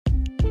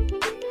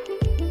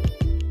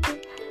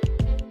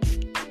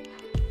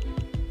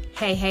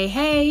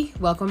Hey,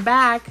 welcome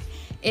back.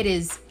 It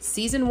is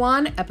season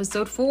 1,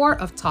 episode 4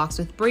 of Talks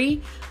with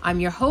Bree. I'm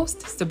your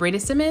host, Sabrina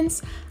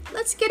Simmons.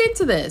 Let's get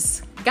into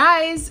this.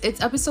 Guys,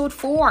 it's episode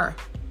 4.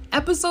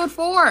 Episode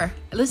 4.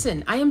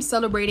 Listen, I am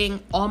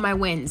celebrating all my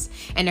wins.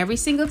 And every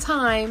single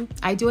time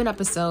I do an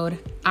episode,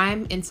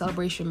 I'm in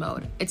celebration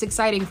mode. It's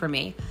exciting for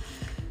me.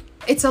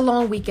 It's a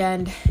long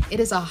weekend. It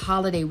is a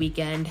holiday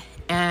weekend.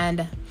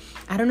 And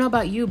I don't know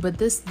about you, but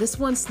this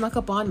one snuck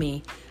up on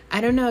me.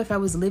 I don't know if I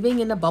was living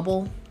in a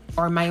bubble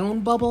or my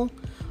own bubble,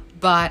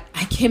 but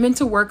I came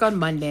into work on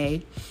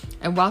Monday,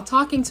 and while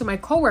talking to my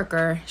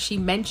coworker, she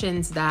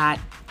mentions that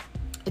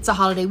it's a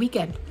holiday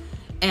weekend.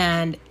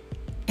 And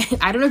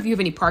I don't know if you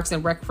have any Parks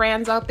and Rec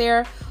fans out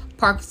there,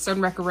 Parks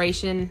and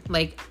Recreation.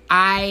 Like,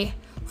 I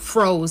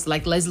froze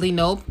like Leslie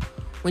Knope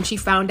when she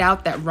found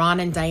out that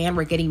Ron and Diane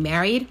were getting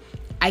married.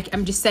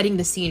 I'm just setting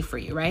the scene for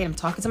you, right? I'm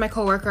talking to my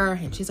coworker,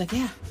 and she's like,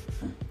 yeah,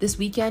 this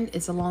weekend,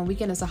 it's a long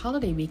weekend, it's a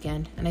holiday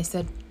weekend. And I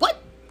said, what?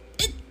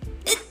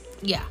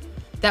 Yeah,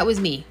 that was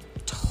me.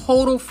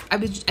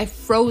 I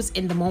froze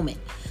in the moment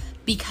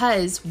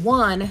because,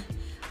 one,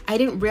 I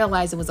didn't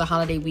realize it was a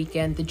holiday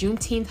weekend. The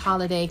Juneteenth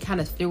holiday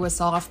kind of threw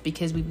us off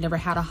because we've never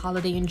had a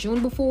holiday in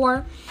June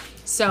before.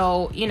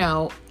 So,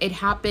 it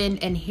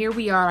happened, and here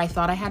we are. I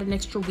thought I had an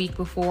extra week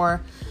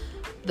before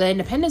the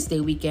Independence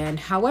Day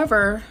weekend.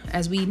 However,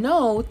 as we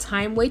know,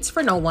 time waits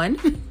for no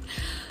one.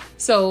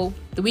 So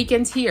the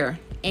weekend's here,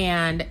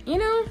 and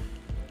I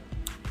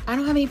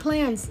don't have any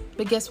plans,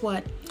 but guess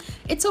what?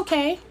 It's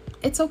okay.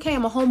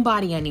 I'm a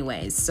homebody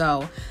anyways,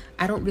 so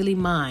I don't really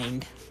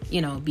mind,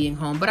 being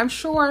home, but I'm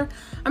sure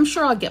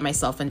I'll get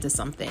myself into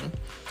something.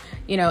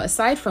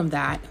 Aside from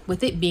that,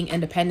 with it being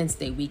Independence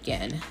Day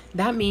weekend,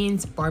 that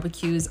means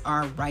barbecues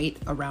are right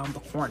around the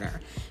corner.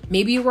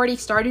 Maybe you've already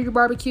started your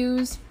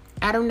barbecues.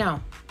 I don't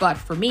know. But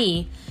for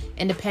me,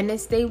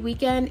 Independence Day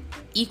weekend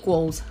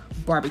equals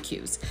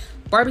barbecues.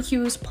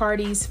 Barbecues,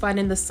 parties, fun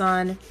in the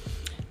sun.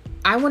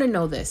 I want to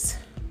know this.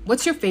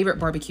 What's your favorite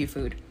barbecue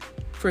food?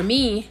 For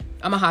me,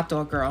 I'm a hot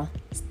dog girl.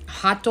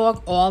 Hot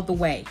dog all the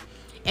way.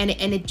 And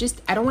it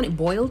just, I don't want it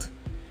boiled.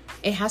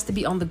 It has to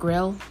be on the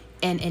grill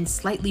and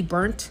slightly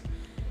burnt.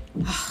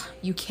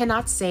 You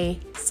cannot say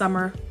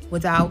summer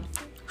without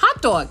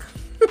hot dog.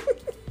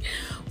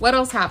 What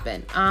else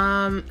happened?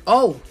 I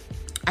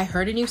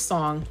heard a new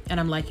song and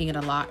I'm liking it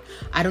a lot.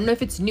 I don't know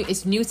if it's new.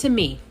 It's new to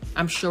me.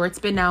 I'm sure it's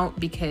been out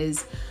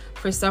because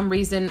for some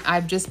reason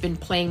I've just been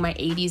playing my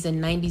 80s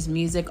and 90s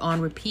music on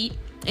repeat,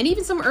 and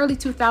even some early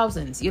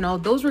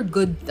 2000s. Those were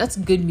good. That's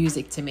good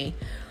music to me.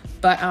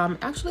 But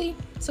actually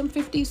some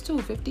 50s too,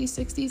 50s,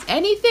 60s,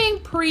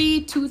 anything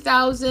pre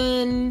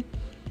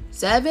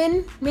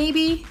 2007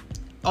 maybe,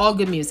 all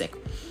good music.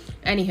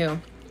 Anywho,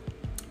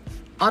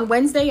 on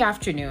Wednesday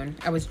afternoon,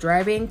 I was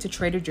driving to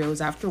Trader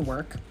Joe's after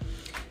work,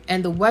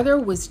 and the weather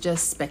was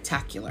just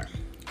spectacular.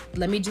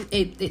 Let me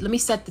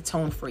set the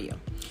tone for you.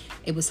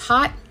 It was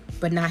hot,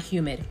 but not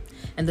humid.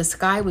 And the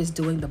sky was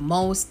doing the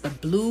most. The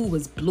blue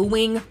was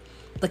bluing.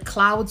 The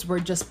clouds were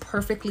just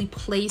perfectly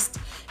placed.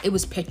 It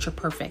was picture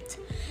perfect.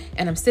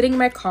 And I'm sitting in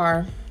my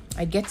car.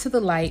 I get to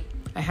the light.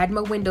 I had my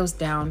windows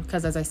down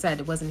because, as I said,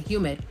 it wasn't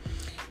humid.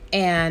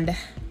 And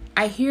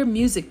I hear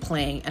music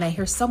playing and I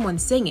hear someone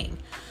singing.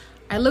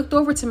 I looked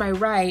over to my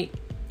right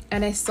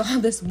and I saw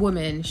this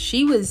woman.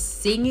 She was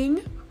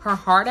singing her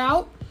heart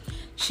out.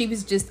 She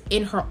was just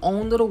in her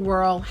own little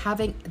world,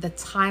 having the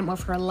time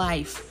of her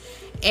life.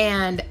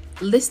 And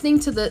listening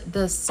to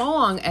the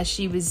song as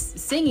she was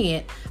singing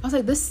it, I was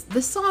like, this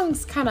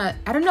song's kind of,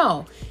 I don't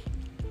know.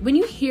 When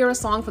you hear a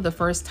song for the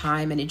first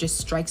time and it just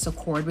strikes a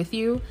chord with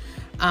you,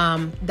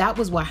 that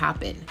was what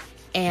happened.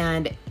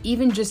 And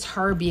even just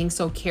her being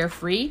so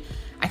carefree,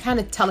 I kind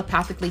of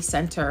telepathically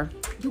sent her,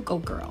 you go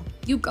girl,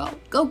 you go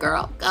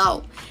girl,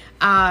 go.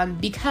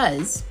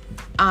 Because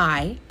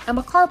I am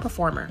a car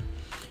performer.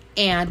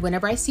 And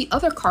whenever I see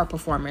other car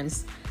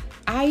performers,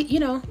 I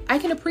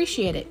can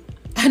appreciate it.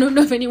 I don't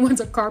know if anyone's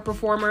a car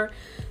performer,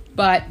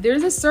 but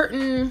there's a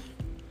certain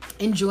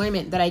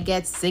enjoyment that I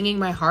get singing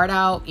my heart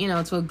out,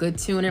 to a good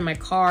tune in my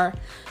car.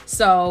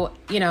 So,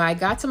 I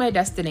got to my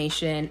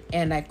destination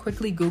and I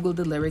quickly Googled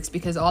the lyrics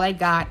because all I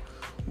got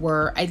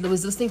I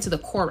was listening to the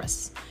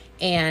chorus,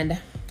 and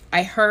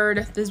I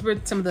heard, these were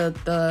some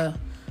of the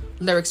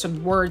lyrics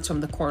from words from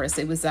the chorus.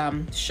 It was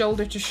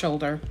shoulder to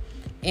shoulder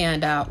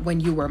and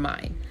when you were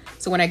mine.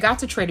 So when I got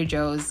to Trader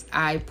Joe's,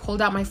 I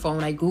pulled out my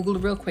phone. I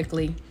Googled real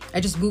quickly. I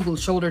just Googled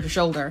shoulder to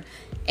shoulder,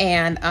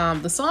 and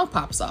the song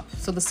pops up.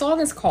 So the song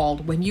is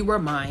called When You Were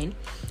Mine,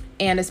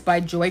 and it's by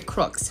Joy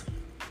Crooks.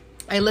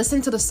 I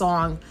listened to the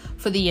song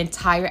for the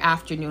entire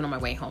afternoon on my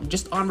way home,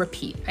 just on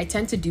repeat. I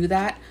tend to do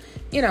that.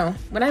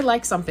 When I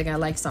like something, I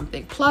like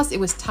something. Plus, it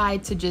was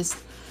tied to just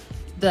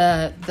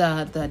the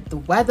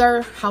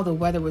weather, how the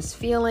weather was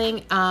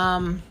feeling.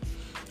 I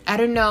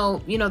don't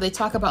know, they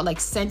talk about like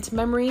scent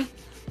memory.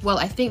 Well,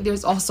 I think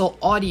there's also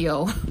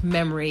audio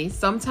memory.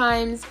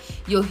 Sometimes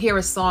you'll hear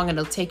a song and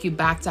it'll take you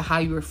back to how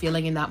you were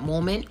feeling in that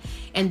moment.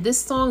 And this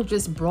song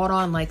just brought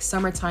on like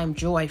summertime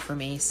joy for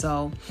me.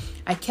 So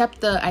I kept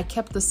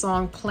the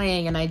song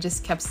playing and I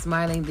just kept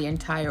smiling the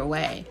entire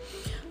way.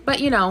 But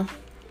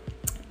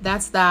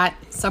that's that.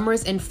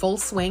 Summer's in full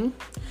swing.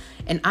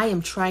 And I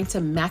am trying to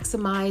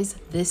maximize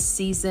this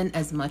season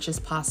as much as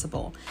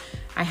possible.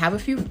 I have a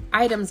few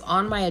items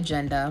on my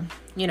agenda.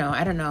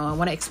 I don't know. I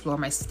want to explore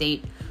my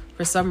state.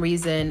 For some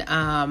reason,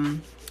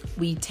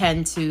 we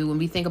tend to, when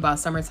we think about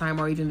summertime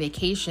or even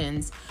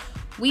vacations,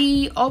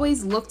 we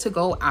always look to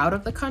go out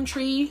of the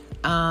country,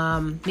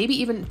 maybe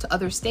even to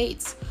other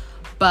states.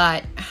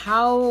 But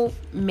how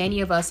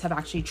many of us have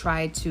actually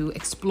tried to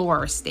explore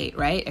our state,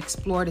 right?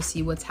 Explore to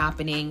see what's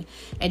happening.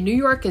 And New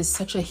York is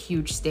such a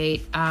huge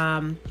state.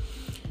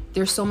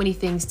 There's so many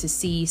things to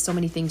see, so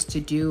many things to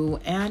do,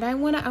 and I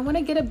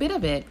wanna get a bit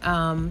of it.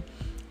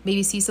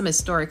 Maybe see some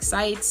historic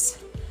sites,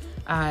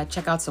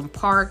 check out some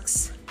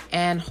parks,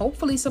 and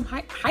hopefully some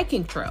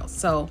hiking trails.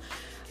 So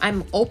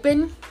I'm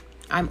open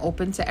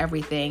to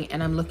everything,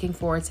 and I'm looking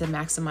forward to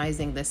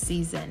maximizing this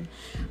season.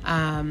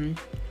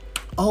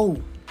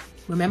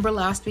 Remember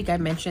last week I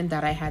mentioned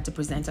that I had to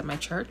present at my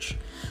church?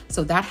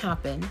 So that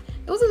happened.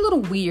 It was a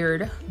little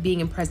weird being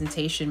in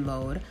presentation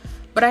mode,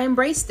 but I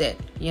embraced it,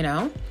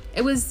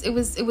 It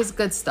was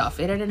good stuff.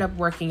 It ended up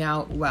working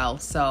out well,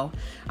 so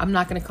I'm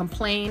not going to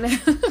complain.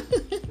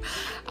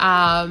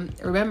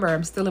 Remember,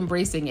 I'm still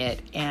embracing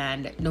it,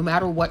 and no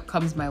matter what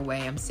comes my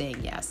way, I'm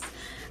saying yes.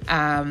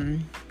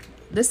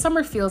 This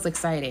summer feels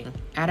exciting.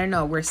 I don't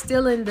know. We're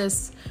still in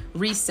this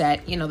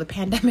reset. The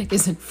pandemic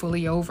isn't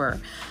fully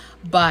over.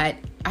 But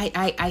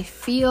I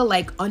feel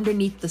like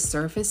underneath the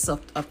surface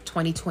of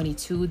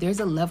 2022, there's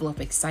a level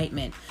of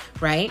excitement,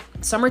 right?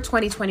 Summer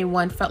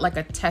 2021 felt like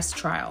a test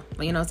trial.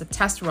 It's a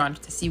test run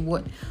to see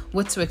what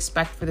to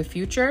expect for the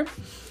future.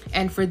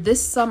 And for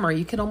this summer,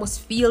 you can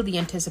almost feel the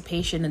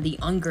anticipation and the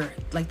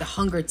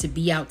hunger to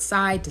be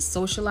outside, to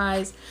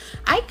socialize.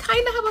 I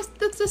kind of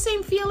have the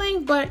same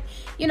feeling, but,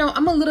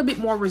 I'm a little bit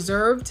more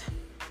reserved.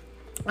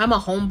 I'm a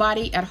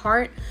homebody at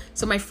heart.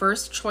 So my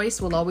first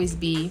choice will always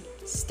be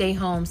stay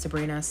home,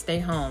 Sabrina, stay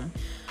home.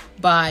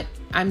 But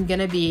I'm going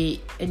to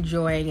be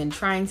enjoying and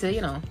trying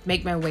to,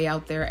 make my way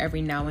out there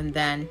every now and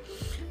then.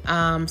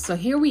 So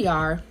here we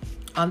are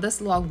on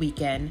this long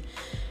weekend.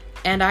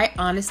 And I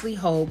honestly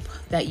hope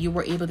that you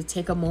were able to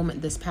take a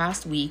moment this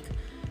past week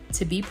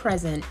to be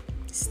present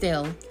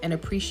still and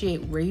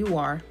appreciate where you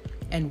are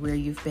and where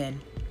you've been.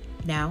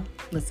 Now,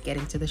 let's get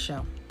into the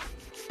show.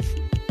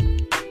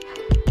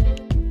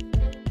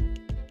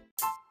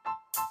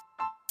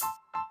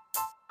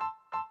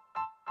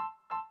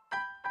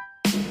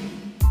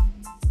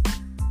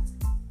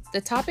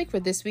 The topic for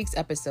this week's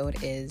episode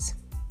is,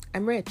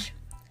 I'm rich.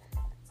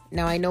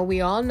 Now, I know we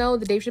all know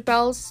the Dave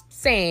Chappelle's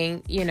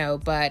saying,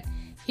 but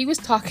he was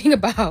talking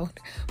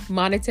about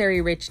monetary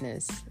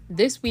richness.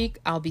 This week,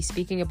 I'll be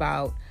speaking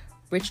about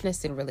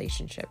richness in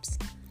relationships.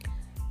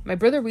 My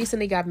brother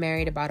recently got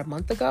married about a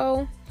month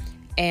ago,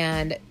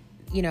 and,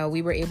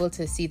 we were able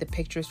to see the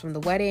pictures from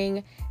the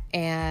wedding,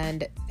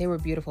 and they were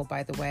beautiful,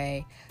 by the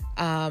way.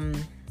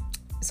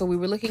 So we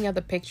were looking at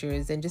the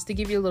pictures, and just to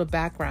give you a little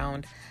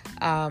background,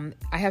 I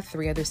have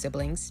 3 other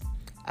siblings.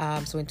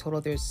 So in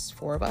total, there's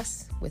 4 of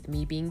us, with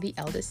me being the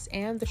eldest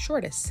and the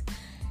shortest.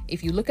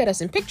 If you look at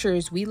us in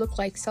pictures, we look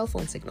like cell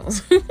phone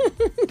signals.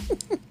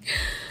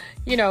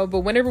 But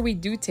whenever we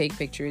do take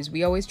pictures,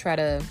 we always try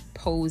to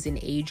pose in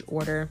age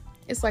order.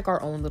 It's like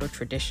our own little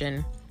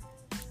tradition.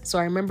 So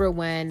I remember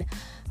when,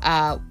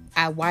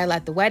 while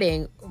at the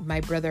wedding,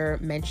 my brother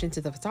mentioned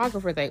to the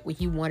photographer that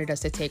he wanted us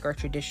to take our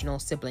traditional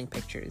sibling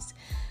pictures.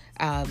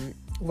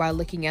 While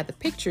looking at the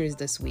pictures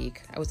this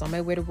week, I was on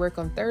my way to work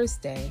on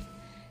Thursday,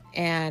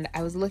 and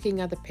I was looking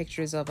at the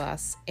pictures of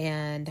us,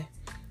 and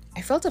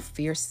I felt a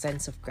fierce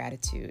sense of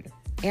gratitude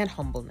and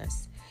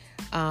humbleness.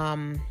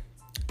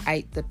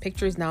 The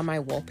picture is now my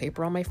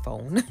wallpaper on my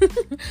phone,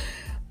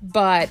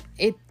 but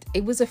it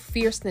was a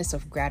fierceness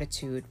of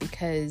gratitude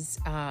because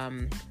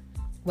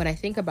when I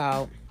think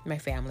about my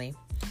family,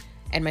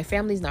 and my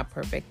family's not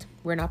perfect.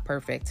 We're not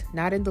perfect,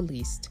 not in the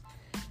least.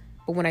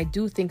 But when I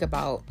do think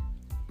about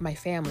my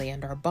family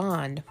and our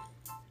bond,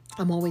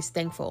 I'm always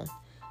thankful,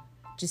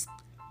 just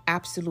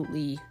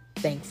absolutely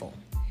thankful.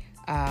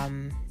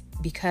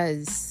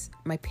 Because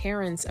my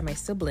parents and my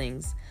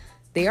siblings,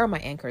 they are my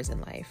anchors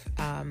in life.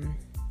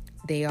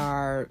 They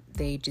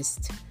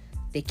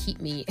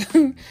keep me,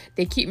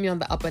 they keep me on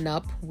the up and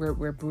up.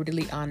 We're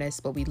brutally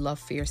honest, but we love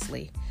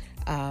fiercely.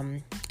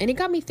 And it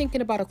got me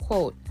thinking about a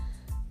quote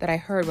that I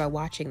heard while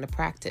watching The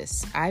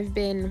Practice. I've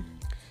been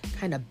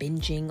kind of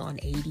binging on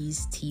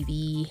 80s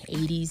TV,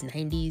 80s,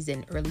 90s,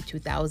 and early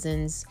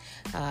 2000s,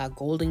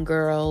 Golden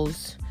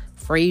Girls,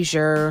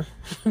 Frasier,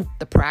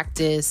 The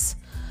Practice.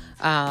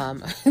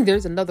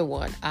 There's another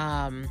one.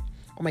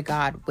 Oh my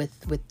God,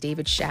 with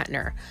David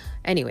Shatner.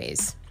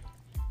 Anyways,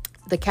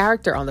 the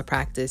character on The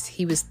Practice,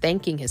 he was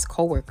thanking his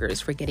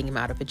coworkers for getting him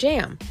out of a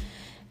jam.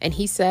 And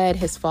he said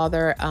his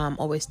father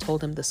always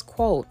told him this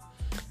quote,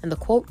 And the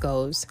quote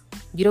goes,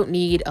 "You don't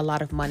need a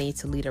lot of money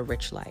to lead a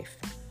rich life.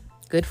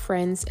 Good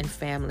friends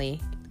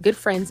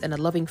and a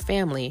loving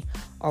family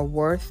are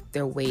worth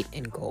their weight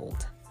in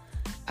gold."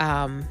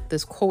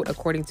 This quote,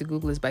 according to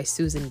Google, is by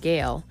Susan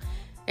Gale,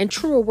 and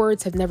truer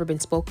words have never been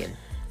spoken.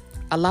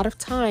 A lot of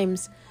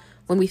times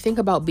when we think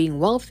about being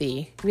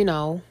wealthy,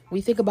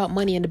 we think about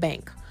money in the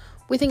bank.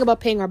 We think about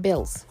paying our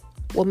bills.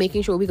 Well,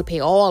 making sure we could pay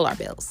all our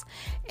bills.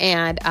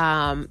 And,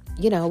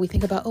 we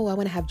think about, I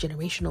want to have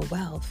generational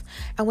wealth.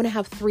 I want to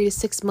have 3 to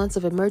 6 months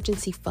of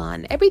emergency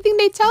fund, everything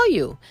they tell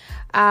you.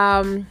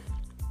 And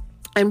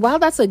while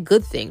that's a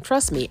good thing,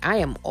 trust me, I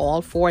am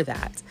all for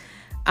that.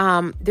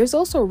 There's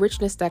also a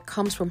richness that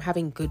comes from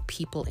having good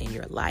people in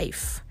your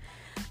life.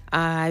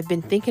 I've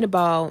been thinking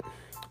about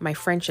my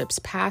friendships,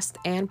 past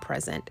and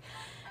present,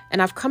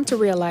 and I've come to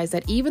realize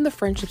that even the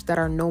friendships that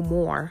are no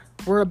more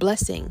were a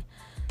blessing,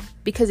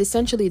 because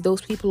essentially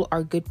those people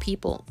are good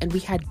people and we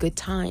had good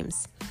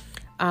times.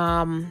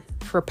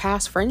 For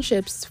past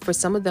friendships, for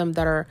some of them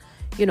that are,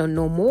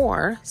 no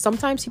more,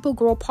 sometimes people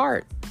grow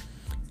apart.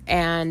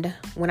 And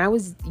when I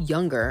was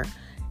younger,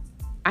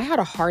 I had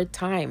a hard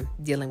time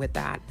dealing with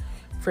that.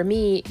 For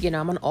me,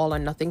 I'm an all or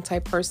nothing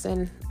type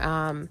person.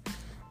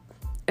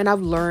 And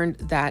I've learned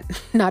that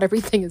not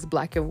everything is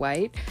black and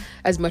white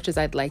as much as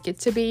I'd like it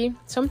to be.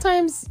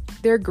 Sometimes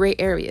there are gray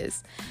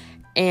areas.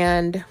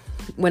 And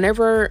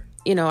whenever,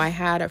 I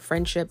had a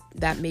friendship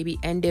that maybe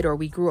ended or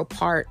we grew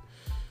apart,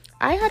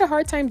 I had a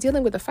hard time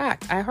dealing with the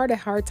fact. I had a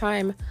hard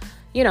time,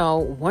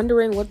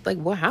 wondering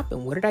what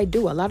happened? What did I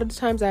do? A lot of the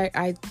times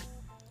I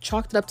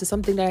chalked it up to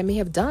something that I may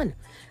have done.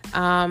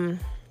 And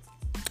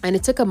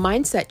it took a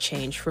mindset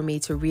change for me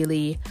to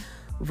really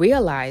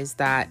realize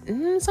that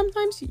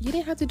sometimes you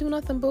didn't have to do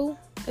nothing, boo.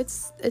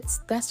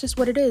 That's just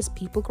what it is.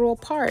 People grow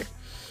apart.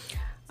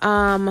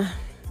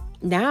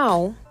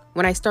 Now,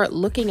 when I start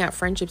looking at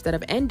friendships that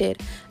have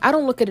ended, I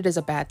don't look at it as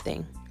a bad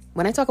thing.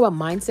 When I talk about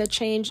mindset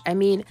change, I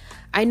mean,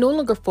 I no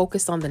longer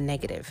focus on the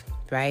negative,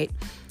 right?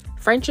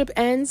 Friendship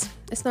ends,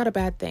 it's not a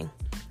bad thing.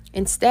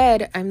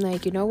 Instead, I'm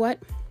like, you know what?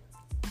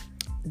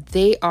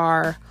 They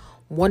are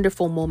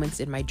wonderful moments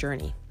in my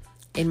journey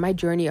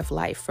of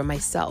life for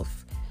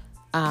myself.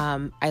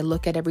 I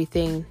look at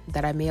everything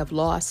that I may have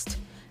lost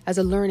as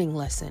a learning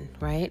lesson,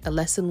 right? A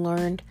lesson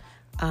learned.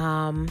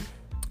 And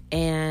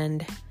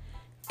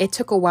it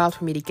took a while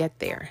for me to get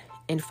there.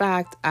 In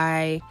fact,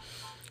 I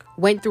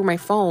went through my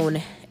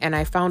phone and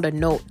I found a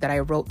note that I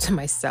wrote to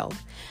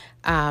myself.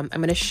 I'm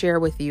going to share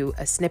with you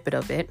a snippet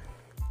of it.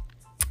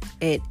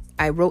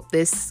 I wrote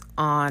this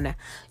on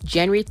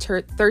January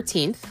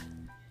 13th,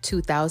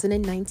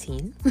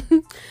 2019,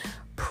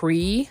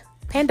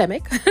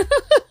 pre-pandemic.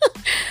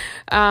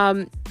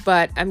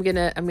 But I'm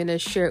gonna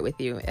share it with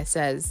you. It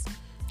says,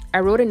 "I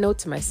wrote a note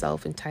to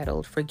myself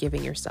entitled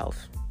Forgiving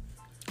Yourself."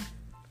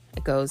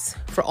 It goes,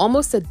 "For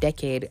almost a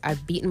decade,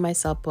 I've beaten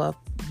myself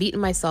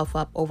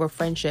up over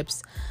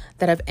friendships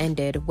that have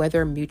ended,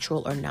 whether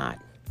mutual or not.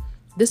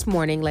 This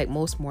morning, like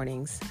most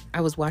mornings,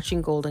 I was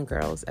watching Golden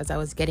Girls as I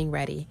was getting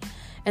ready,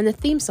 and the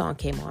theme song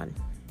came on.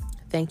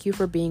 Thank you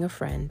for being a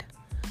friend.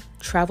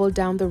 Traveled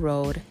down the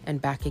road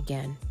and back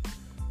again.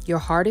 Your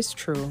heart is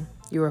true.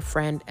 You're a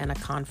friend and a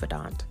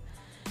confidant."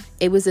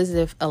 It was as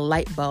if a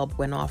light bulb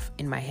went off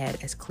in my head,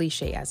 as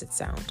cliche as it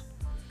sounds.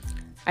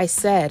 I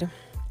said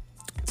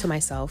to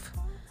myself,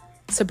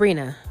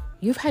 "Sabrina,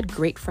 you've had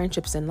great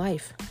friendships in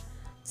life.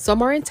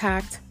 Some are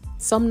intact,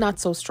 some not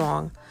so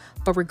strong,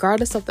 but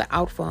regardless of the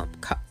outcome,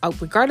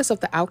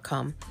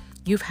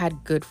 you've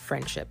had good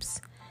friendships.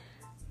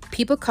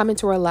 People come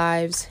into our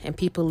lives and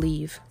people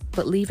leave,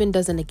 but leaving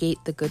doesn't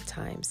negate the good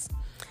times."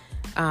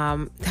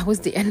 That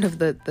was the end of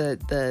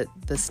the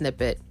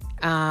snippet.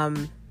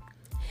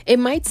 It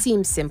might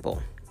seem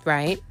simple,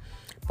 right?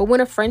 But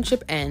when a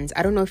friendship ends,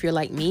 I don't know if you're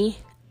like me,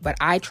 but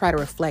I try to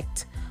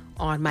reflect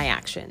on my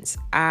actions.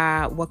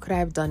 What could I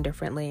have done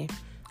differently?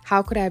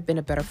 How could I have been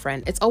a better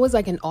friend? It's always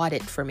like an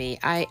audit for me.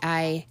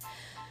 I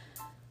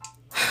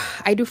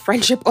do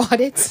friendship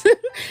audits.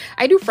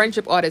 I do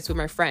friendship audits with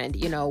my friend.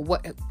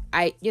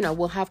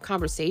 We'll have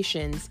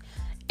conversations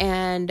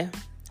and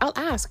I'll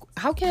ask,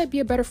 how can I be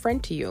a better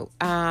friend to you?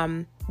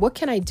 What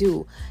can I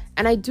do?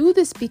 And I do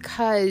this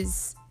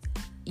because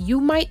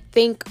you might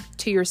think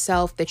to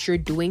yourself that you're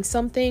doing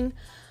something,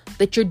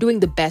 that you're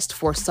doing the best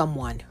for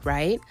someone,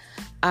 right?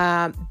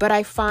 But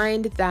I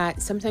find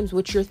that sometimes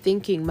what you're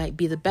thinking might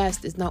be the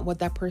best is not what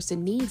that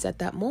person needs at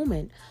that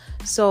moment.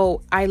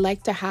 So I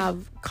like to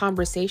have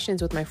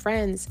conversations with my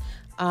friends,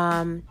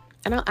 and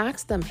I'll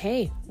ask them,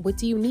 hey, what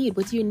do you need?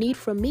 What do you need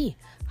from me?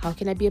 How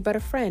can I be a better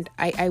friend?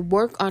 I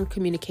work on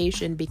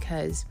communication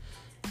because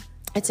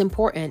it's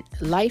important.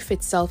 Life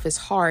itself is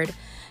hard.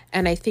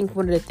 And I think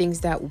one of the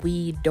things that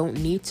we don't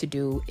need to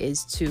do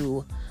is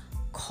to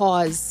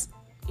cause,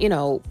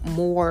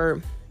 more,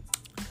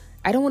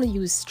 I don't want to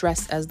use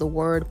stress as the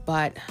word,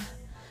 but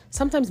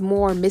sometimes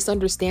more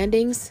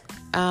misunderstandings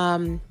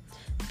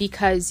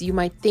because you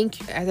might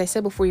think, as I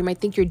said before, you might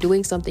think you're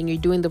doing something, you're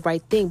doing the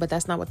right thing, but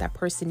that's not what that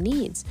person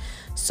needs.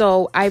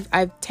 So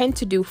I tend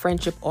to do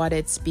friendship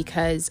audits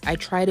because I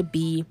try to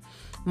be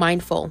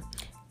mindful,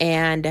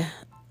 and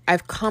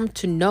I've come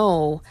to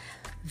know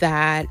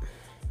that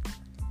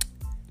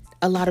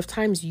a lot of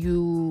times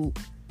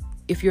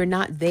if you're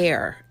not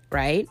there,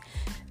 right?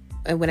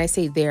 And when I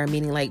say there, I'm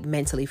meaning like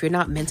mentally. If you're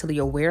not mentally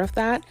aware of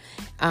that,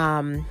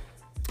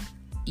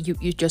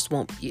 it just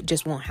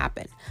won't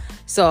happen.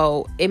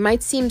 So it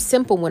might seem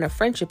simple when a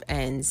friendship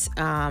ends,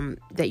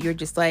 that you're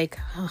just like,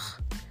 oh,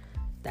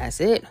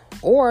 that's it.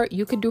 Or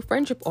you could do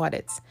friendship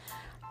audits.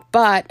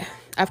 But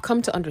I've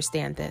come to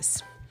understand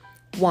this.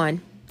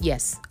 One,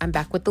 yes, I'm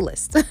back with the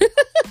list.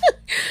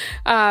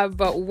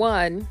 But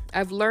one,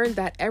 I've learned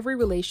that every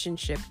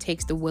relationship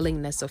takes the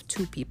willingness of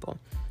two people.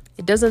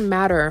 It doesn't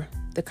matter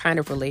the kind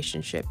of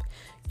relationship.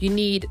 You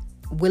need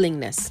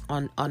willingness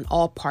on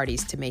all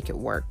parties to make it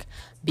work,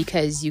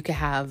 because you could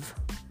have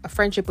a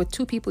friendship with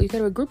two people, you could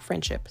have a group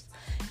friendship.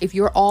 If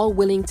you're all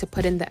willing to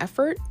put in the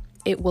effort,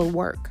 it will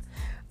work.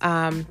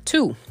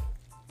 Two,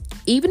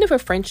 even if a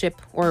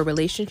friendship or a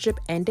relationship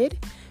ended,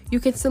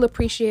 you can still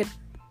appreciate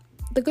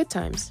the good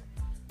times.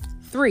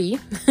 Three,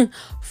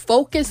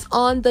 focus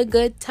on the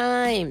good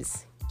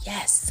times.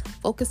 Yes,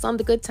 focus on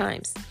the good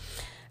times.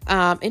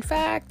 In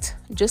fact,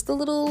 just a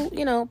little,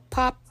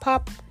 pop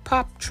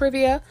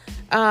trivia.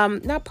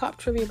 Not pop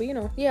trivia,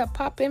 but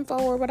pop info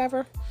or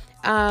whatever.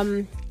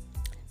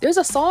 There's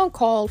a song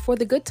called For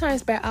the Good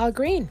Times by Al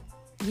Green.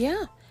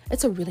 Yeah,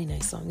 it's a really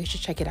nice song. You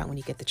should check it out when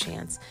you get the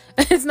chance.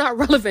 It's not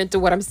relevant to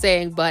what I'm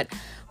saying, but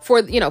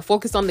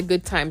focus on the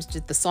good times.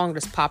 Just the song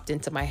just popped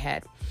into my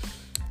head.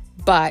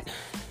 But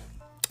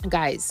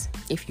guys,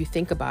 if you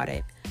think about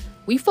it,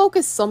 we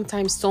focus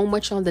sometimes so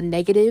much on the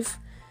negative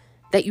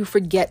that you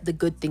forget the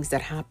good things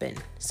that happen.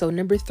 So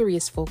number 3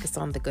 is focus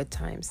on the good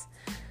times.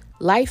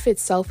 Life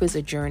itself is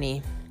a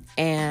journey,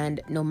 and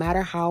no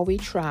matter how we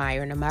try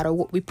or no matter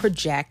what we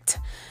project,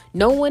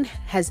 no one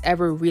has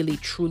ever really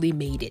truly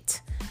made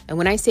it. And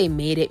when I say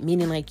made it,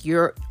 meaning like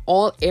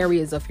all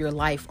areas of your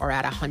life are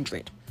at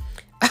 100.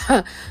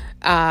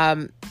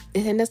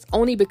 And that's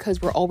only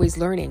because we're always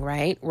learning,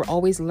 right? We're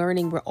always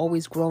learning, we're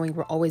always growing,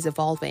 we're always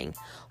evolving.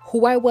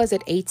 Who I was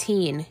at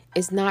 18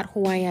 is not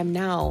who I am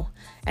now.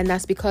 And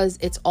that's because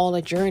it's all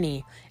a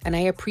journey, and I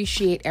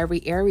appreciate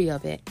every area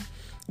of it.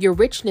 Your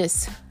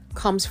richness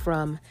comes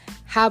from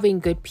having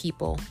good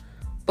people,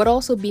 but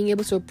also being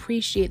able to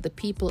appreciate the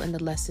people and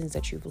the lessons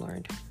that you've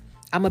learned.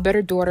 I'm a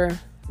better daughter,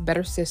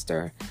 better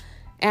sister,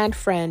 and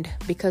friend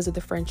because of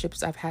the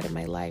friendships I've had in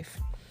my life.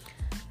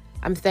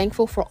 I'm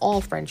thankful for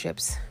all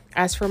friendships.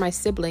 As for my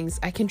siblings,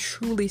 I can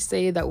truly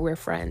say that we're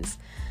friends.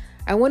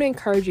 I want to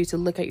encourage you to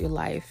look at your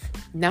life,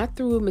 not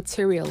through a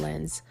material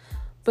lens,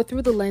 but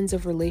through the lens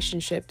of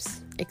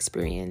relationships,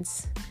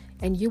 experience,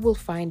 and you will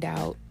find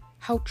out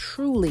how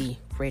truly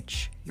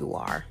rich you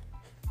are.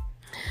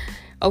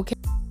 Okay.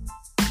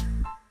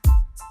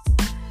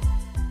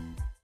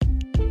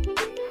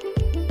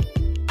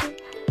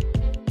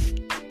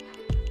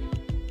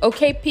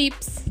 Okay,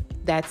 peeps,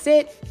 that's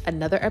it.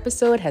 Another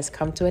episode has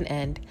come to an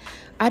end.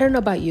 I don't know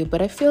about you,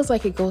 but it feels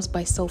like it goes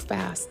by so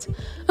fast.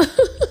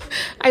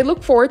 I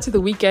look forward to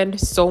the weekend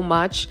so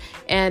much,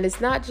 and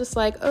it's not just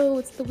like, oh,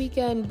 it's the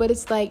weekend, but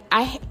it's like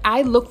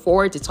I look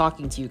forward to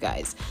talking to you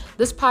guys.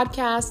 This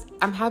podcast,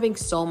 I'm having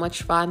so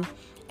much fun,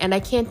 and I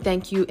can't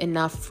thank you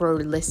enough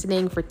for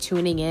listening, for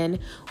tuning in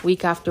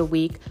week after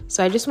week.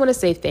 So I just want to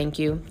say thank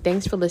you.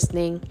 Thanks for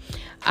listening.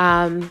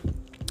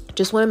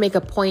 Just want to make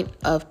a point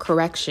of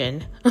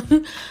correction.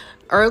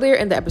 Earlier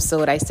in the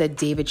episode, I said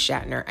David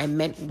Shatner. I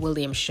meant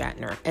William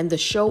Shatner. And the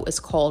show is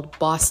called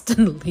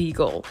Boston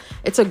Legal.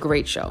 It's a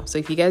great show. So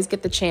if you guys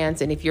get the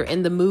chance, and if you're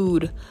in the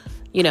mood,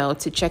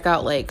 to check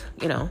out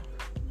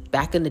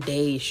back in the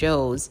day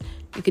shows,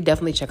 you could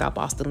definitely check out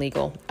Boston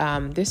Legal.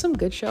 There's some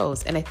good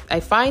shows. And I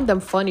find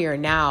them funnier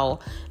now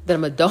that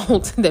I'm an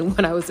adult than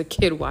when I was a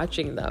kid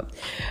watching them.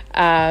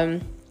 I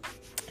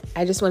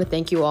just want to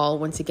thank you all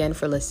once again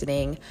for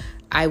listening.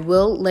 I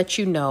will let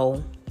you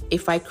know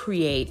if I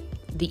create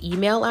the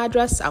email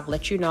address. I'll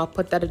let you know. I'll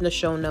put that in the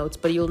show notes,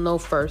 but you'll know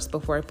first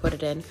before I put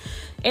it in.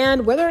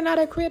 And whether or not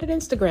I created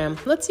Instagram,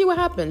 let's see what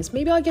happens.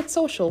 Maybe I'll get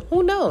social.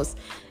 Who knows?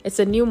 It's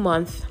a new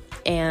month,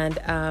 and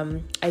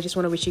I just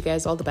want to wish you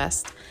guys all the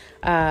best.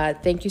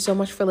 Thank you so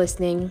much for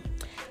listening.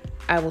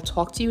 I will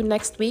talk to you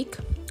next week.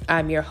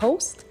 I'm your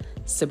host,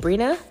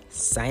 Sabrina,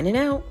 signing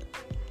out.